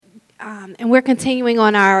and we're continuing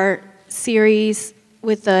on our series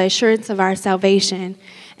with the assurance of our salvation.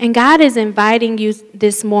 And God is inviting you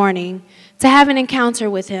this morning to have an encounter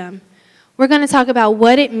with him. We're going to talk about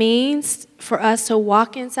what it means for us to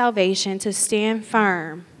walk in salvation, to stand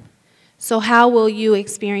firm. So how will you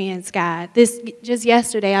experience God? Just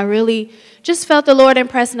yesterday, I really just felt the Lord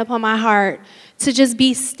impressing upon my heart to just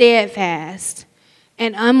be steadfast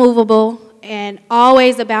and unmovable and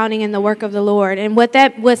always abounding in the work of the Lord. And what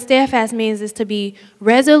steadfast means is to be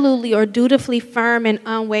resolutely or dutifully firm and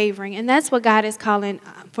unwavering. And that's what God is calling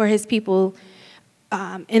for his people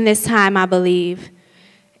in this time, I believe.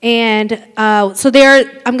 And I'm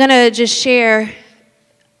going to just share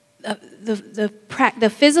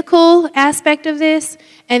the physical aspect of this,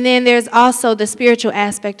 and then there's also the spiritual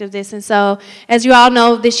aspect of this. And so, as you all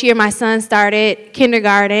know, this year my son started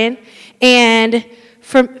kindergarten, and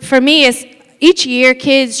for me, it's each year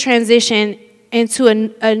kids transition into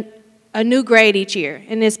a new grade each year.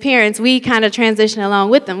 And as parents, we kind of transition along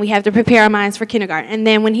with them. We have to prepare our minds for kindergarten. And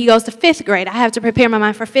then when he goes to fifth grade, I have to prepare my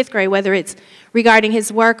mind for fifth grade, whether it's regarding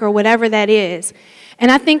his work or whatever that is.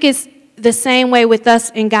 And I think it's the same way with us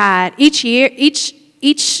in God. Each year, each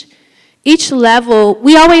level,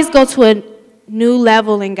 we always go to a new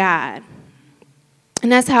level in God.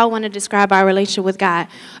 And that's how I want to describe our relationship with God.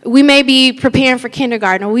 We may be preparing for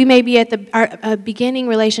kindergarten, or we may be at our beginning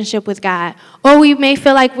relationship with God, or we may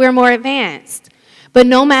feel like we're more advanced. But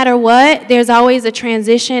no matter what, there's always a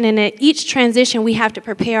transition, and at each transition, we have to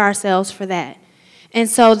prepare ourselves for that. And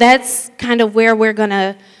so that's kind of where we're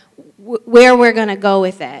gonna go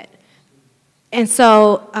with that. And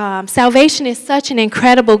so salvation is such an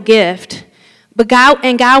incredible gift. But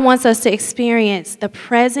God wants us to experience the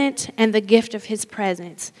present and the gift of his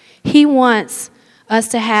presence. He wants us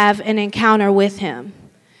to have an encounter with him.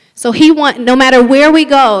 So no matter where we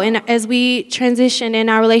go, and as we transition in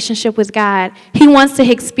our relationship with God, he wants to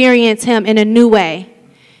experience him in a new way.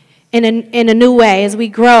 In a new way as we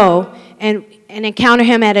grow and encounter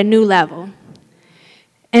him at a new level.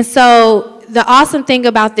 And so the awesome thing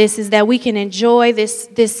about this is that we can enjoy this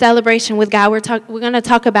celebration with God. We're going to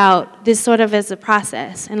talk about this sort of as a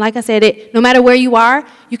process. And like I said, no matter where you are,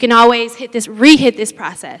 you can always re-hit this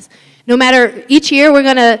process. No matter, each year we're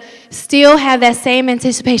going to still have that same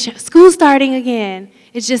anticipation. School starting again.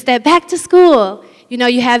 It's just that back to school.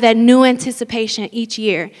 You have that new anticipation each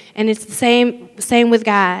year. And it's the same with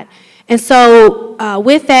God. And so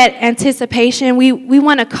with that anticipation, we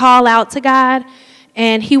want to call out to God.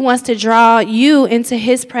 And he wants to draw you into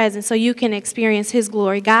his presence so you can experience his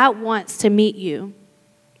glory. God wants to meet you.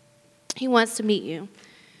 He wants to meet you.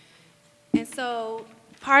 And so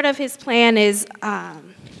part of his plan is that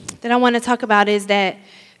I want to talk about is that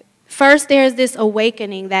first there's this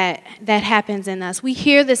awakening that happens in us. We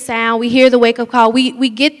hear the sound. We hear the wake-up call. We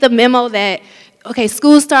get the memo that, okay,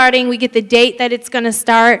 school's starting. We get the date that it's going to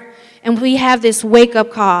start. And we have this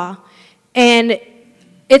wake-up call. And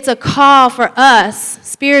it's a call for us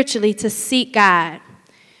spiritually to seek God.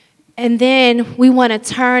 And then we want to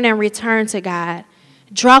turn and return to God.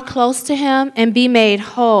 Draw close to him and be made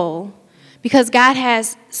whole. Because God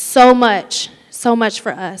has so much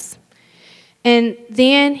for us. And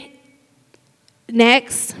then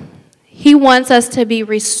next, he wants us to be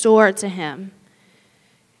restored to him.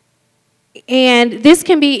 And this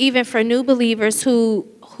can be even for new believers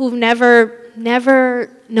who've never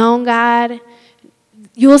known God.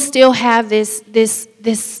 You'll still have this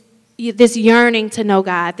yearning to know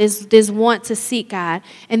God, this want to seek God,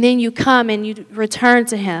 and then you come and you return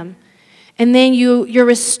to him, and then you're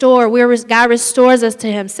restored. God restores us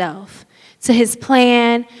to himself, to his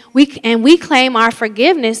plan. We claim our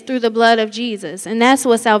forgiveness through the blood of Jesus, and that's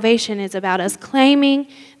what salvation is about, us claiming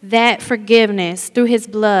that forgiveness through his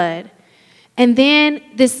blood. And then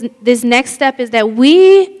this next step is that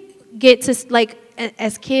we get to,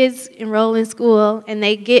 as kids enroll in school and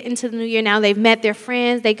they get into the new year now, they've met their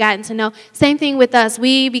friends, they've gotten to know. Same thing with us.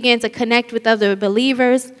 We begin to connect with other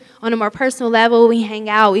believers on a more personal level. We hang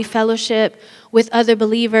out, we fellowship with other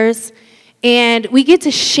believers, and we get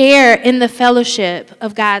to share in the fellowship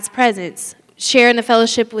of God's presence, share in the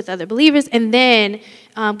fellowship with other believers, and then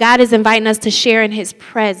God is inviting us to share in his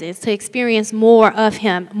presence, to experience more of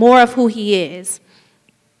him, more of who he is.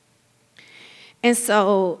 And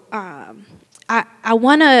so I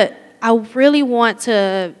really want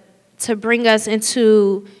to bring us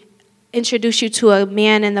introduce you to a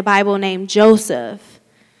man in the Bible named Joseph.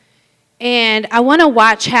 And I want to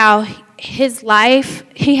watch how his life,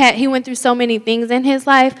 he went through so many things in his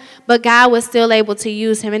life, but God was still able to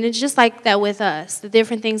use him. And it's just like that with us, the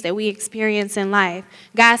different things that we experience in life.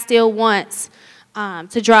 God still wants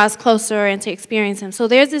to draw us closer and to experience him. So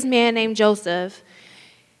there's this man named Joseph,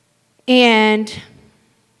 and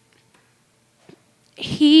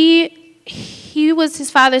he was his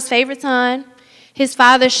father's favorite son. His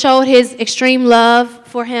father showed his extreme love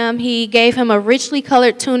for him. He gave him a richly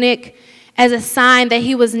colored tunic as a sign that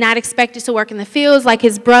he was not expected to work in the fields like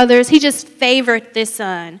his brothers. He just favored this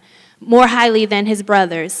son more highly than his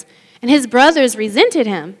brothers. And his brothers resented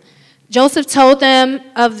him. Joseph told them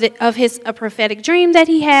of a prophetic dream that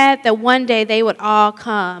he had, that one day they would all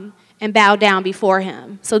come and bow down before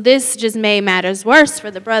him. So this just made matters worse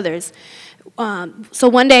for the brothers. So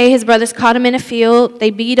one day his brothers caught him in a field. They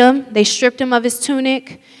beat him, they stripped him of his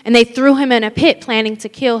tunic, and they threw him in a pit planning to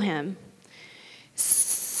kill him.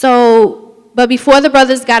 But before the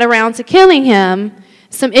brothers got around to killing him,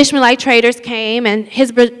 some Ishmaelite traders came, and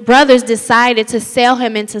his brothers decided to sell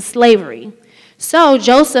him into slavery. So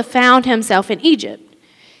Joseph found himself in Egypt.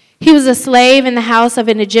 He was a slave in the house of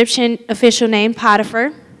an Egyptian official named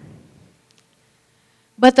Potiphar.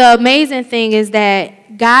 But the amazing thing is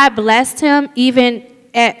that God blessed him even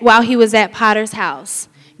while he was at Potiphar's house.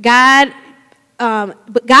 God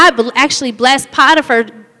actually blessed Potiphar.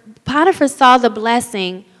 Potiphar saw the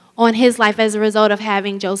blessing on his life as a result of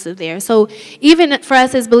having Joseph there. So even for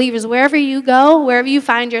us as believers, wherever you go, wherever you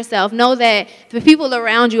find yourself, know that the people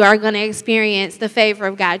around you are going to experience the favor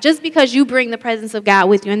of God just because you bring the presence of God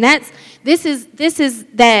with you. And this is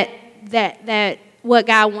what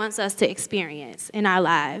God wants us to experience in our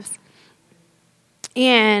lives.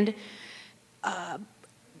 And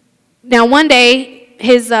now one day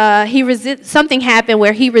something happened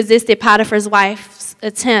where he resisted Potiphar's wife's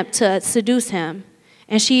attempt to seduce him.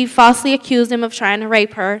 And she falsely accused him of trying to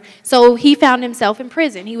rape her. So he found himself in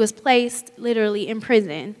prison. He was placed literally in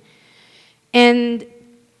prison.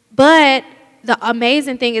 But the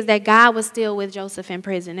amazing thing is that God was still with Joseph in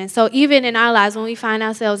prison. And so even in our lives, when we find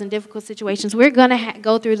ourselves in difficult situations, we're going to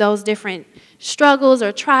go through those different struggles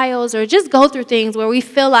or trials, or just go through things where we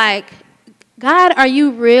feel like, God, are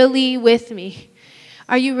you really with me?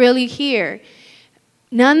 Are you really here?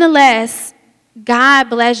 Nonetheless, God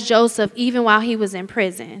blessed Joseph even while he was in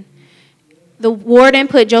prison. The warden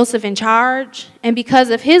put Joseph in charge, and because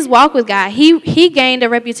of his walk with God, he gained a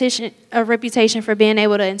reputation for being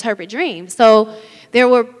able to interpret dreams. So there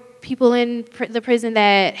were people in the prison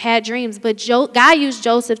that had dreams, but God used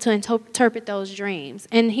Joseph to interpret those dreams,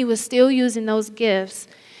 and he was still using those gifts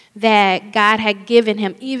that God had given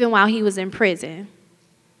him even while he was in prison.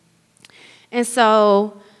 And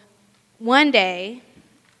so one day,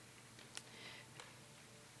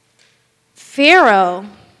 Pharaoh,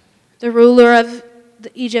 the ruler of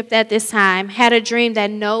Egypt at this time, had a dream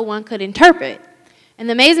that no one could interpret. And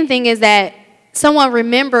the amazing thing is that someone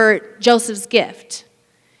remembered Joseph's gift,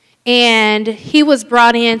 and he was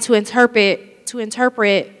brought in to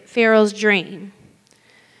interpret Pharaoh's dream.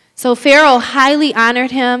 So Pharaoh highly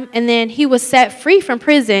honored him, and then he was set free from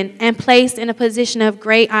prison and placed in a position of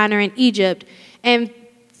great honor in Egypt. And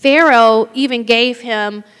Pharaoh even gave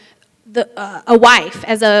him a wife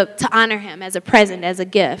to honor him as a present, as a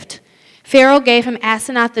gift. Pharaoh gave him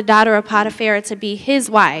Asenath, the daughter of Potiphar, to be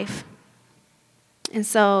his wife. And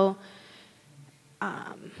so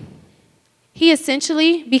he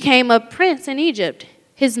essentially became a prince in Egypt.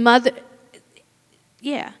 His mother,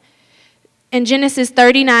 And Genesis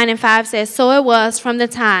 39:5 says, "So it was from the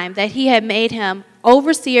time that he had made him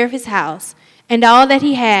overseer of his house and all that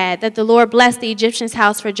he had, that the Lord blessed the Egyptian's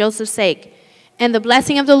house for Joseph's sake. And the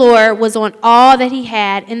blessing of the Lord was on all that he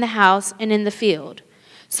had in the house and in the field."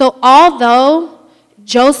 So although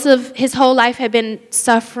Joseph, his whole life had been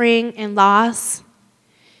suffering and loss,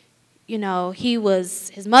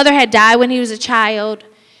 his mother had died when he was a child.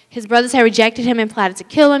 His brothers had rejected him and plotted to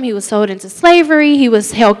kill him. He was sold into slavery. He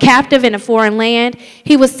was held captive in a foreign land.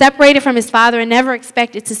 He was separated from his father and never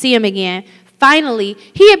expected to see him again. Finally,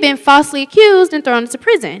 he had been falsely accused and thrown into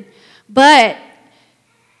prison. But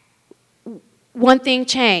one thing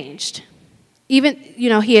changed. Even,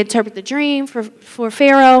 he interpreted the dream for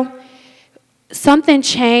Pharaoh. Something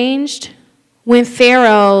changed when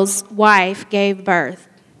Pharaoh's wife gave birth.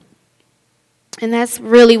 And that's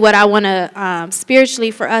really what I want to, spiritually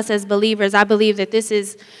for us as believers, I believe that this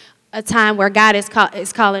is a time where God is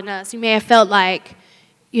calling us. You may have felt like,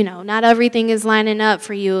 not everything is lining up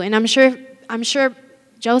for you. And I'm sure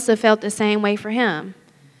Joseph felt the same way for him.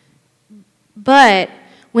 But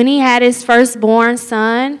when he had his firstborn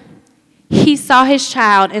son, he saw his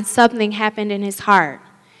child and something happened in his heart.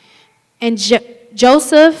 And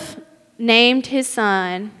Joseph named his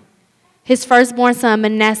firstborn son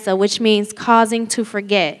Manasseh, which means causing to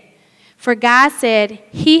forget. For God said,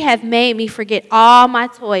 he hath made me forget all my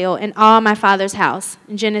toil and all my father's house.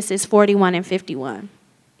 In Genesis 41 and 51.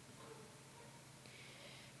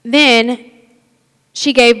 Then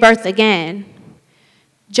she gave birth again.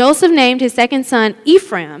 Joseph named his second son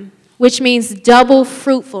Ephraim, which means double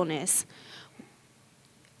fruitfulness.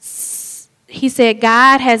 He said,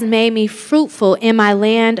 God has made me fruitful in my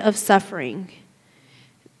land of suffering.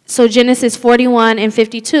 So Genesis 41 and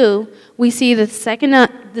 52, we see the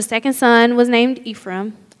second son was named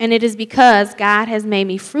Ephraim, and it is because God has made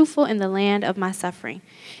me fruitful in the land of my suffering.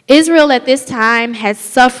 Israel at this time had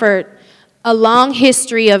suffered a long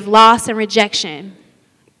history of loss and rejection.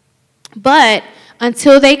 But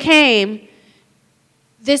until they came,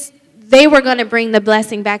 they were going to bring the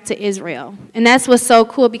blessing back to Israel. And that's what's so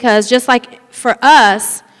cool, because just like for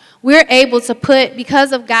us, we're able to put,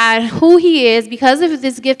 because of God, who he is, because of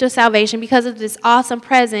this gift of salvation, because of this awesome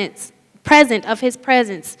present of his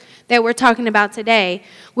presence that we're talking about today,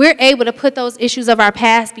 we're able to put those issues of our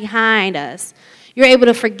past behind us. You're able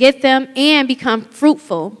to forget them and become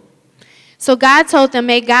fruitful. So God told them,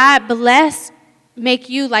 may God make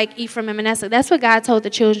you like Ephraim and Manasseh. That's what God told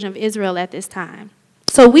the children of Israel at this time.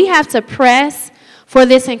 So we have to press for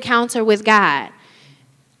this encounter with God.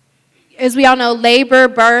 As we all know,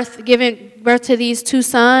 giving birth to these two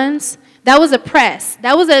sons, that was a press.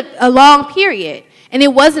 That was a long period. And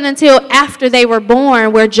it wasn't until after they were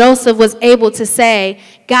born where Joseph was able to say,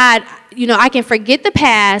 God, I can forget the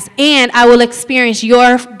past and I will experience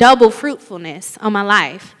your double fruitfulness on my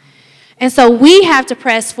life. And so we have to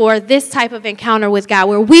press for this type of encounter with God,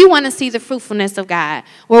 where we want to see the fruitfulness of God,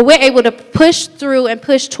 where we're able to push through and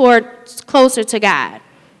push closer to God.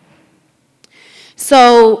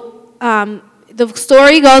 So the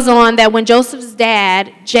story goes on that when Joseph's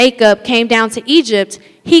dad, Jacob, came down to Egypt,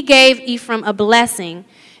 he gave Ephraim a blessing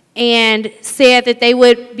and said that they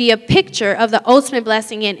would be a picture of the ultimate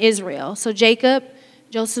blessing in Israel. So Jacob,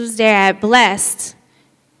 Joseph's dad, blessed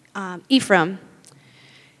Ephraim.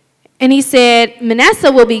 And he said,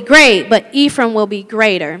 Manasseh will be great, but Ephraim will be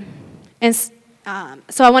greater. And so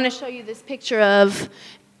I want to show you this picture of,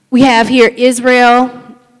 we have here Israel,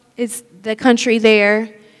 it's the country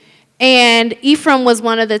there. And Ephraim was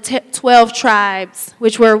one of the 12 tribes,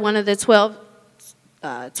 which were one of the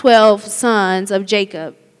 12 sons of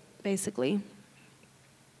Jacob, basically.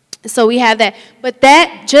 So we have that. But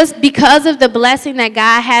that, just because of the blessing that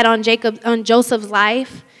God had on Joseph's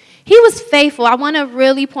life, he was faithful. I want to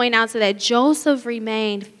really point out to that Joseph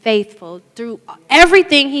remained faithful through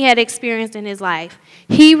everything he had experienced in his life.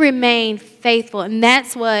 He remained faithful, and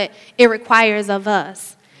that's what it requires of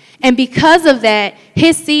us. And because of that,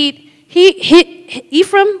 his seed,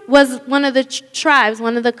 Ephraim was one of the tribes,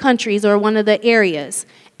 one of the countries, or one of the areas.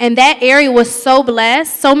 And that area was so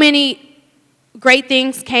blessed. So many great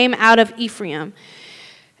things came out of Ephraim.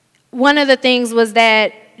 One of the things was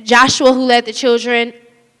that Joshua, who led the children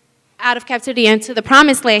out of captivity into the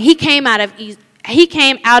promised land, he came out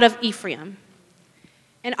of Ephraim.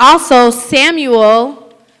 And also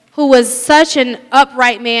Samuel, who was such an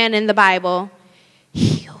upright man in the Bible,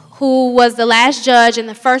 who was the last judge and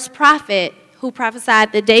the first prophet who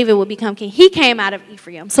prophesied that David would become king, he came out of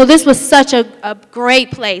Ephraim. So this was such a great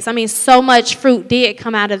place. I mean, so much fruit did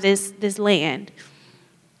come out of this land.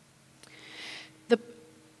 The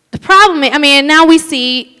problem, now we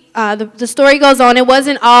see, the story goes on, it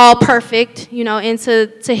wasn't all perfect,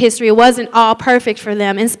 into history. It wasn't all perfect for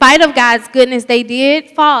them. In spite of God's goodness, they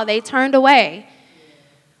did fall. They turned away.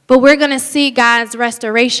 But we're going to see God's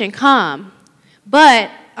restoration come.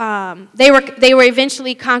 But they were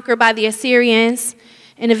eventually conquered by the Assyrians,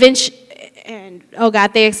 and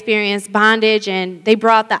they experienced bondage, and they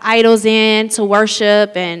brought the idols in to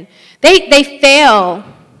worship, and they fell.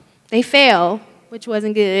 They fell, which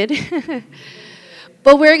wasn't good.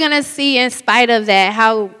 But we're going to see, in spite of that,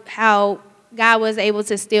 how God was able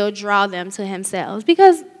to still draw them to himself.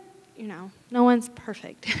 Because, no one's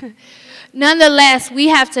perfect. Nonetheless, we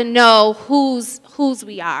have to know whose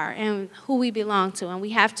we are and who we belong to. And we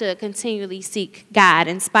have to continually seek God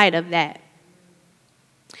in spite of that.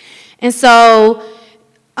 And so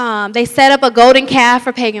they set up a golden calf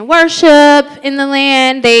for pagan worship in the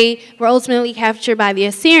land. They were ultimately captured by the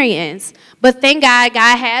Assyrians. But thank God,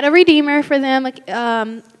 God had a redeemer for them.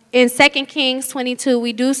 In 2 Kings 22,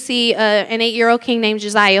 we do see an 8-year-old king named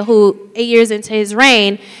Josiah who, 8 years into his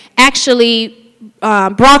reign, actually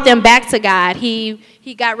brought them back to God. He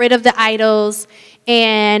got rid of the idols,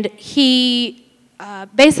 and he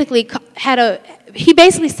basically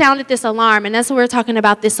sounded this alarm, and that's what we're talking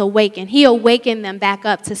about, this awaken. He awakened them back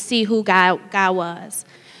up to see who God was.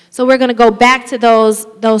 So we're going to go back to those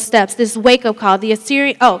steps, this wake-up call. The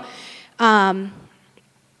Assyrian,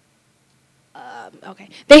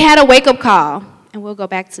 They had a wake-up call, and we'll go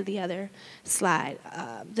back to the other slide.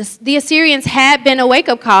 The Assyrians had been a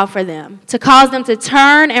wake-up call for them to cause them to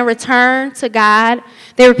turn and return to God.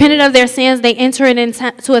 They repented of their sins. They entered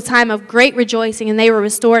into a time of great rejoicing, and they were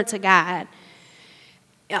restored to God.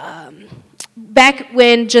 Back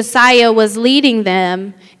when Josiah was leading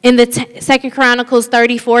them, in the 2 Chronicles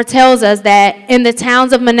 34 tells us that in the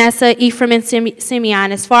towns of Manasseh, Ephraim, and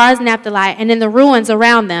Simeon, as far as Naphtali, and in the ruins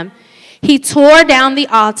around them, he tore down the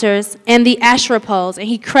altars and the Asherah poles, and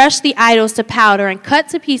he crushed the idols to powder and cut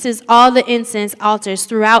to pieces all the incense altars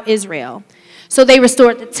throughout Israel. So they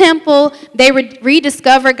restored the temple, they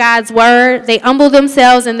rediscovered God's word, they humbled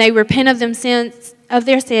themselves, and they repent of their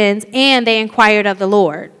sins, and they inquired of the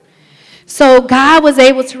Lord. So God was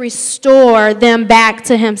able to restore them back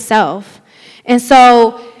to himself. And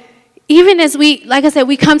so even as like I said,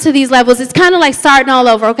 we come to these levels, it's kind of like starting all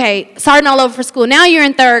over. Okay, starting all over for school. Now you're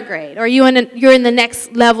in third grade, or you're in the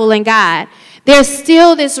next level in God. There's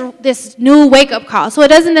still this new wake-up call. So it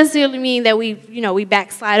doesn't necessarily mean that we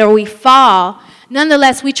backslide or we fall.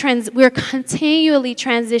 Nonetheless, we're continually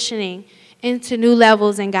transitioning into new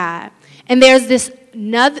levels in God. And there's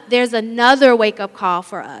another wake-up call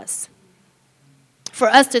for us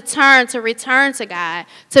to return to God,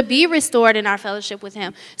 to be restored in our fellowship with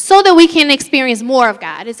him, so that we can experience more of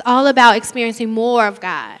God. It's all about experiencing more of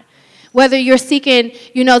God. Whether you're seeking,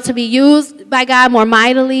 to be used by God more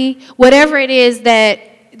mightily, whatever it is that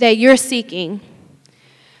you're seeking.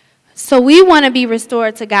 So we want to be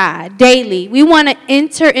restored to God daily. We want to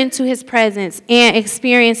enter into his presence and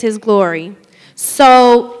experience his glory.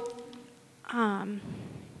 So, and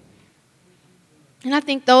I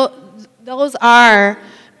think that's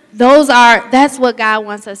what God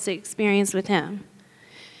wants us to experience with him.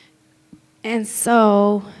 And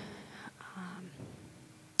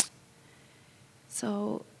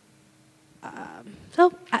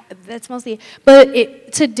that's mostly it.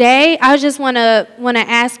 But today, I just want to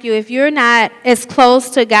ask you, if you're not as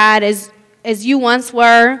close to God as you once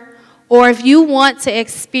were, or if you want to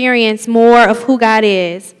experience more of who God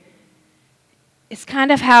is, it's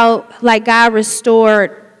kind of how God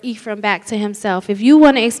restored Ephraim back to himself. If you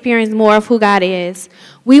want to experience more of who God is,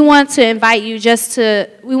 we want to invite you to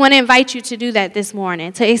do that this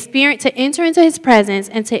morning, to enter into his presence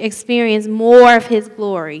and to experience more of his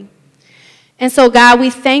glory. And so, God, we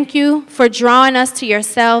thank you for drawing us to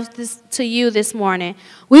yourself, to you this morning.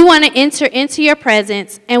 We want to enter into your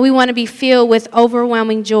presence, and we want to be filled with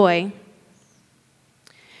overwhelming joy.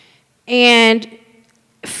 And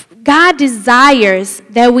God desires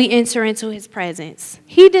that we enter into his presence.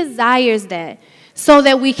 He desires that so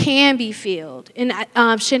that we can be filled. And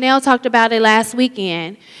Chanel talked about it last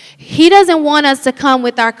weekend. He doesn't want us to come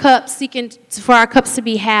with our cups seeking for our cups to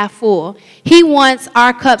be half full. He wants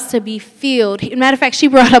our cups to be filled. Matter of fact, she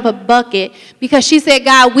brought up a bucket because she said,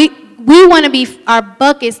 God, we want our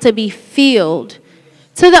buckets to be filled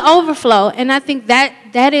to the overflow. And I think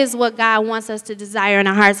that is what God wants us to desire in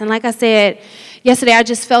our hearts. And like I said yesterday, I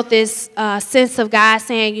just felt this sense of God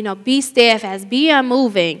saying, be steadfast, be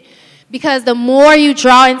unmoving. Because the more you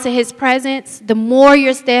draw into his presence, the more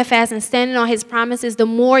you're steadfast and standing on his promises, the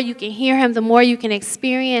more you can hear him, the more you can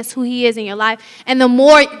experience who he is in your life, and the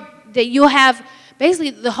more that you'll have basically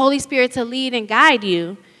the Holy Spirit to lead and guide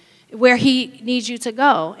you where he needs you to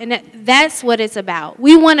go. And that's what it's about.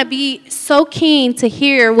 We want to be so keen to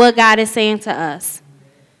hear what God is saying to us.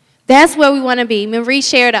 That's where we want to be. Marie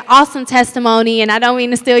shared an awesome testimony, and I don't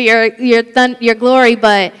mean to steal your glory,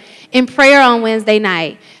 but in prayer on Wednesday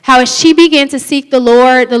night, how as she began to seek the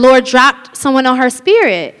Lord dropped someone on her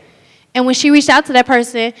spirit. And when she reached out to that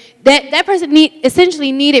person, that person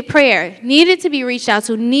essentially needed prayer, needed to be reached out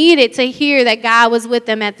to, needed to hear that God was with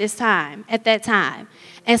them at that time.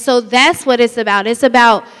 And so that's what it's about. It's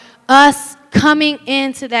about us coming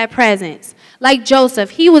into that presence. Like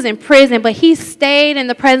Joseph, he was in prison, but he stayed in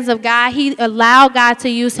the presence of God. He allowed God to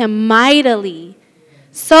use him mightily,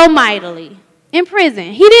 so mightily, in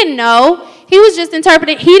prison. He didn't know. He was just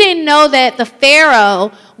interpreting. He didn't know that the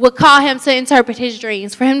Pharaoh would call him to interpret his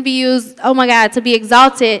dreams, for him to be used, to be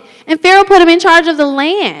exalted. And Pharaoh put him in charge of the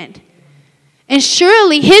land. And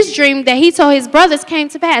surely his dream that he told his brothers came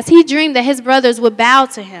to pass. He dreamed that his brothers would bow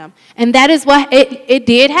to him. And that is what it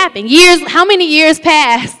did happen. How many years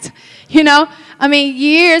passed?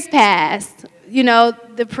 Years passed,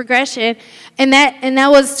 the progression. And that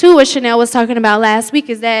was too what Chanel was talking about last week,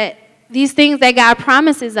 is that these things that God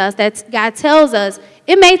promises us, that God tells us,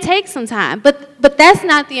 it may take some time. But that's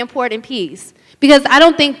not the important piece. Because I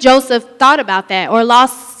don't think Joseph thought about that or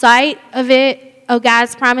lost sight of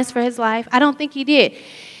God's promise for his life. I don't think he did.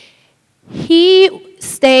 he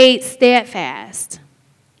stayed steadfast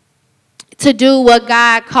to do what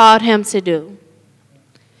God called him to do.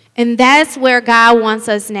 And that's where God wants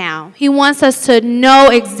us now. He wants us to know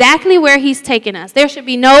exactly where he's taking us. There should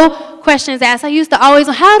be no questions asked. I used to always,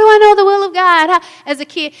 how do I know the will of God? As a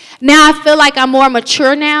kid. Now I feel like I'm more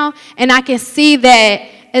mature now, and I can see that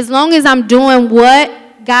as long as I'm doing what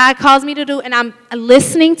God calls me to do and I'm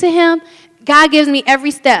listening to him, God gives me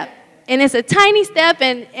every step. And it's a tiny step,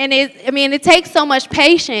 and it takes so much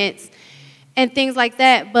patience and things like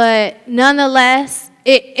that, but nonetheless,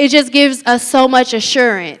 it just gives us so much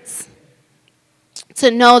assurance to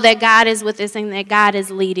know that God is with us and that God is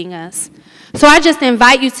leading us. So I just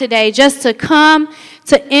invite you today just to come,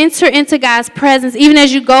 to enter into God's presence, even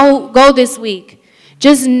as you go this week.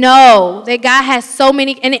 Just know that God has so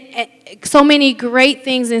many great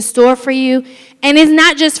things in store for you. And it's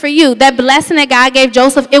not just for you. That blessing that God gave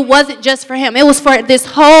Joseph, it wasn't just for him. It was for this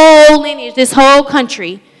whole lineage, this whole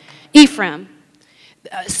country, Ephraim.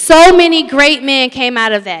 So many great men came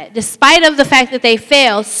out of that, despite of the fact that they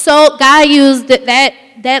failed. So God used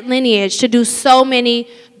that lineage to do so many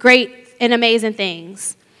great and amazing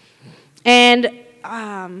things. And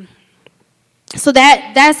so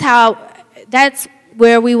that's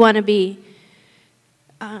where we want to be.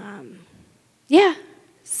 Yeah.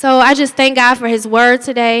 So I just thank God for his word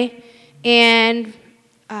today. And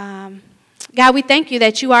God, we thank you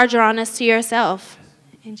that you are drawing us to yourself.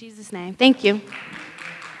 In Jesus' name, thank you.